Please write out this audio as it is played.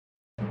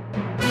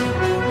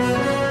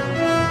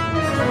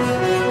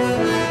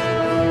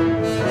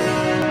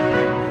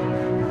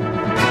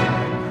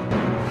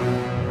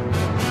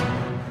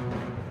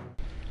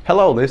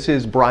Hello, this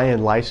is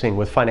Brian Lysing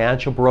with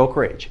Financial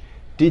Brokerage.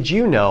 Did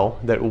you know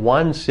that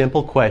one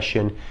simple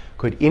question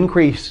could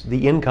increase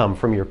the income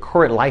from your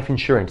current life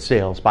insurance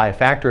sales by a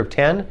factor of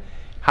 10?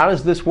 How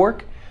does this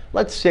work?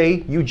 Let's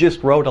say you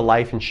just wrote a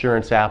life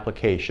insurance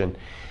application,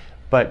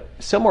 but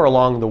somewhere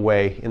along the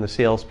way in the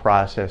sales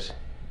process,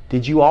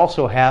 did you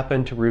also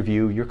happen to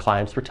review your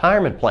client's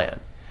retirement plan?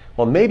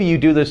 Well, maybe you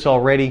do this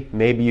already,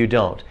 maybe you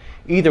don't.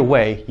 Either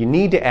way, you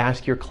need to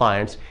ask your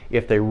clients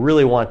if they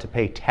really want to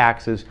pay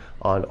taxes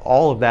on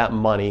all of that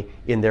money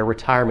in their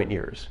retirement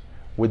years.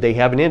 Would they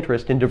have an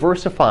interest in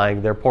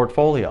diversifying their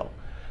portfolio?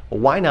 Well,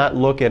 why not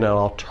look at an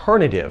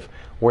alternative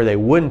where they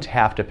wouldn't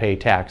have to pay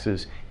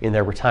taxes in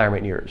their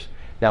retirement years?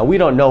 Now, we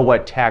don't know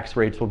what tax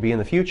rates will be in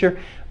the future,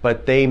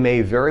 but they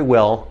may very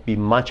well be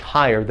much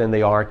higher than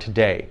they are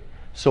today.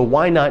 So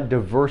why not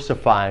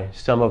diversify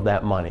some of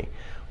that money?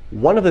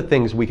 One of the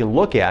things we can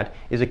look at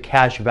is a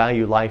cash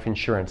value life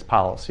insurance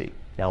policy.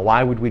 Now,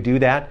 why would we do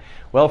that?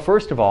 Well,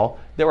 first of all,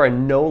 there are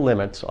no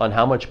limits on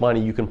how much money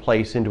you can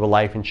place into a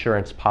life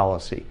insurance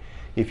policy.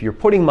 If you're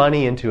putting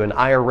money into an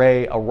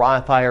IRA, a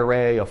Roth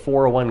IRA, a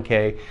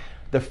 401k,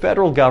 the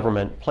federal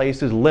government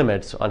places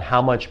limits on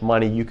how much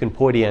money you can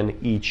put in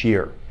each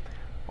year.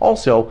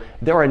 Also,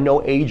 there are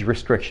no age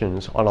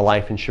restrictions on a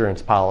life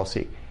insurance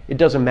policy. It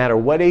doesn't matter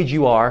what age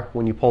you are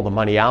when you pull the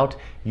money out.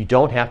 You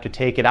don't have to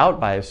take it out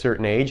by a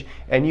certain age,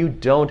 and you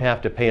don't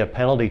have to pay a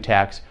penalty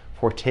tax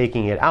for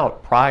taking it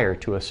out prior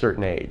to a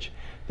certain age.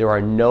 There are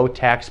no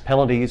tax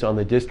penalties on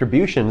the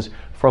distributions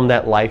from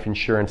that life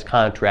insurance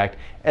contract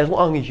as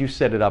long as you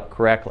set it up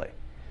correctly.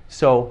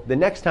 So the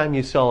next time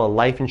you sell a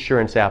life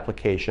insurance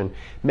application,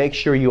 make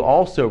sure you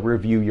also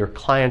review your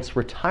client's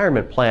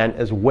retirement plan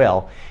as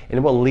well, and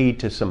it will lead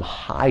to some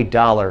high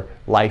dollar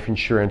life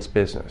insurance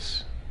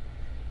business.